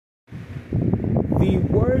the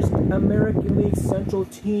worst American League Central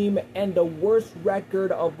team and the worst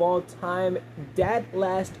record of all time, dead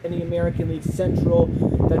last in the American League Central,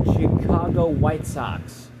 the Chicago White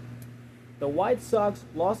Sox. The White Sox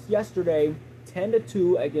lost yesterday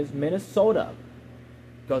 10-2 against Minnesota.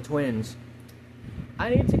 Go Twins.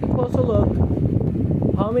 I need to take a closer look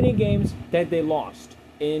how many games that they lost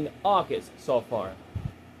in August so far.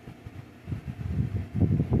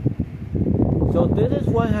 So this is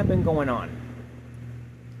what has been going on.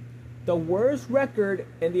 The worst record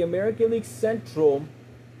in the American League Central,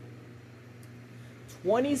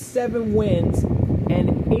 27 wins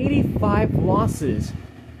and 85 losses.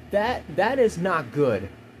 That is not good.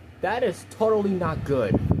 That is totally not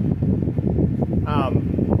good.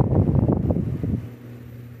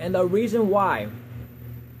 And the reason why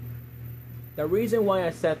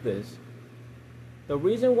I said this,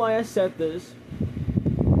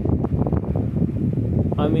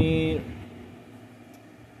 I mean,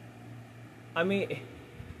 I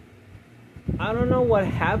don't know what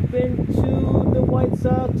happened to the White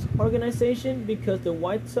Sox organization, because the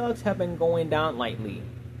White Sox have been going down lately.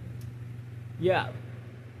 Yeah.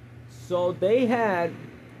 So they had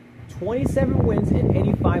 27 wins and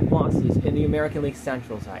 85 losses in the American League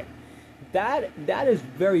Central side. That is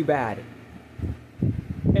very bad.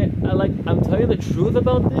 And I'm telling you the truth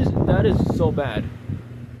about this, that is so bad.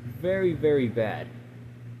 Very, very bad.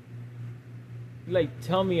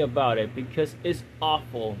 Tell me about it, because it's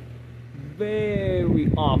awful.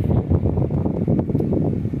 Very awful.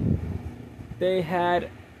 They had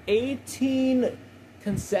 18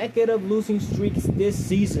 consecutive losing streaks this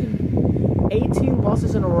season. 18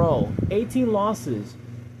 losses in a row. 18 losses.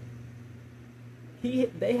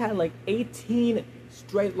 They had 18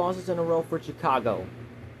 straight losses in a row for Chicago.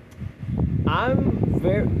 A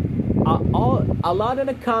lot of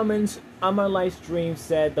the comments on my live stream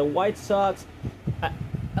said the White Sox.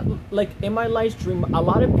 In my live stream, a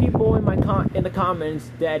lot of people in the comments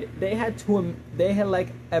that they had been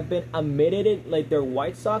admitted it, they're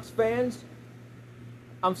White Sox fans.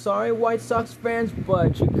 I'm sorry, White Sox fans,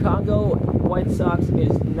 but Chicago White Sox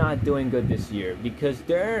is not doing good this year, because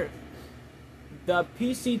the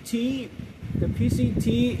PCT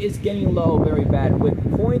is getting low very bad with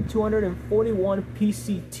 .241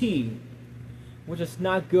 PCT, which is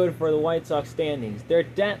not good for the White Sox standings. They're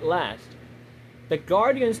dead last. The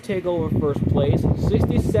Guardians take over first place,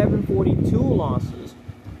 67-42 losses.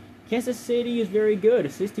 Kansas City is very good,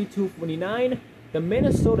 62-49. The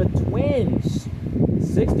Minnesota Twins,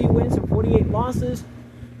 60 wins and 48 losses.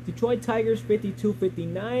 Detroit Tigers,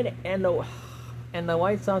 52-59. And the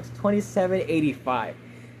White Sox, 27-85.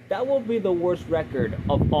 That will be the worst record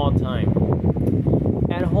of all time.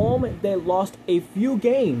 At home, they lost a few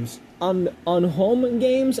games on home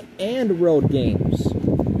games and road games.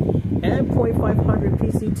 And .500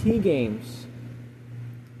 PCT games.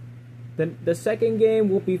 The second game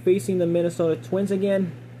will be facing the Minnesota Twins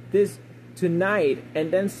again tonight, and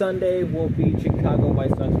then Sunday will be Chicago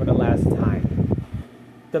White Sox for the last time.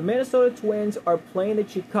 The Minnesota Twins are playing the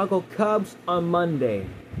Chicago Cubs on Monday.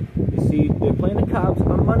 You see, they're playing the Cubs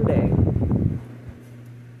on Monday.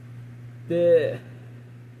 The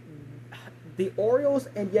Orioles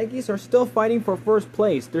and Yankees are still fighting for first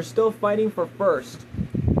place. They're still fighting for first.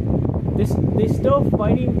 They're still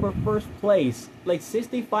fighting for first place.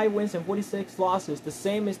 65 wins and 46 losses. The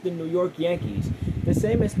same as the New York Yankees. The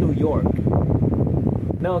same as New York.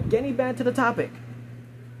 Now, getting back to the topic.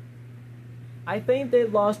 I think they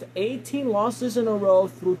lost 18 losses in a row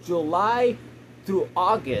through July through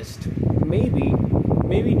August. Maybe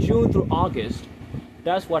June through August.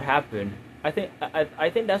 That's what happened. I think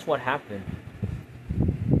that's what happened.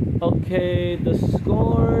 Okay, the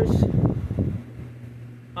scores.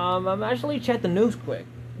 I'm actually checking the news quick.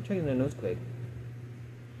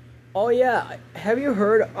 Oh yeah, have you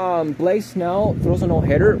heard Blake Snell throws a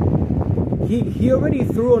no-hitter? He already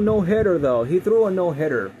threw a no-hitter though. He threw a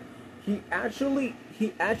no-hitter. He actually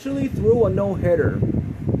threw a no-hitter.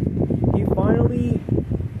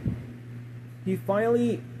 He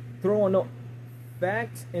finally threw a no.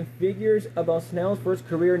 Facts and figures about Snell's first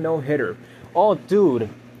career no-hitter. Oh dude,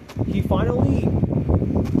 he finally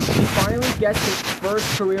gets his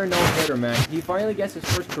first career no-hitter, man. He finally gets his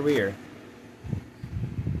first career.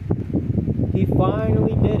 He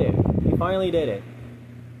finally did it.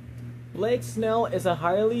 Blake Snell is a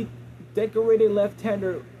highly decorated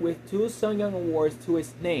left-hander with 2 Cy Young Awards to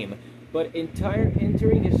his name, but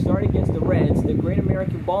entering his start against the Reds, the Great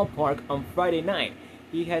American Ballpark, on Friday night,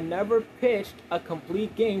 he had never pitched a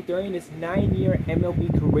complete game during his 9-year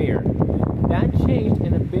MLB career. That changed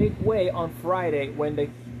in a big way on Friday when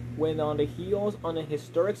when on the heels on a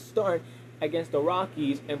historic start against the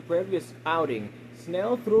Rockies in previous outing.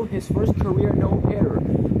 Snell threw his first career no-hitter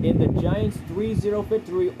in the Giants' 3-0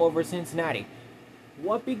 victory over Cincinnati.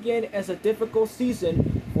 What began as a difficult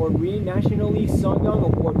season for National League Cy Young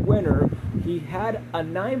Award winner, he had a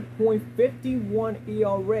 9.51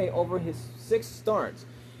 ERA over his 6 starts.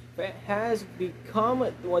 It has become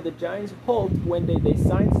what the Giants hoped when they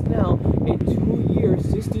signed Snell a 2-year,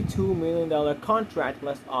 $62 million contract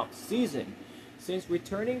last off-season. Since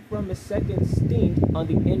returning from his second stint on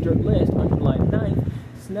the injured list on July 9th,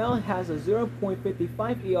 Snell has a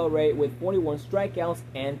 0.55 ERA with 41 strikeouts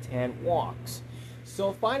and 10 walks.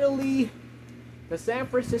 So finally, the San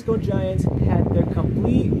Francisco Giants had their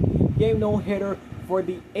complete game no-hitter for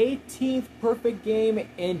the 18th perfect game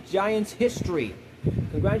in Giants history.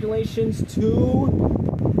 Congratulations to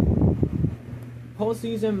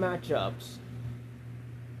postseason matchups.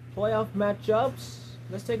 Playoff matchups.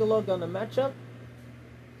 Let's take a look on the matchup.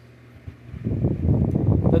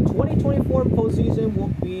 The 2024 postseason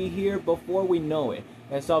will be here before we know it.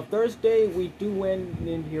 And so Thursday, we do win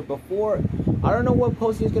in here before. I don't know what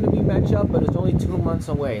postseason is going to be matchup, but it's only 2 months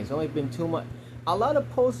away. It's only been 2 months. A lot of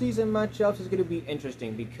postseason matchups is going to be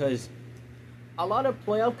interesting because a lot of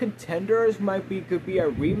playoff contenders could be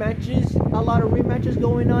rematches. A lot of rematches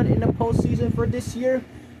going on in the postseason for this year,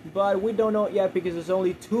 but we don't know it yet because it's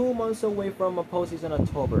only 2 months away from a postseason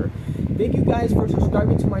October. Thank you guys for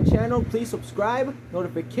subscribing to my channel. Please subscribe,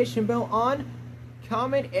 notification bell on,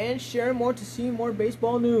 comment, and share more to see more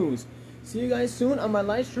baseball news. See you guys soon on my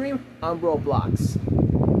live stream on Roblox.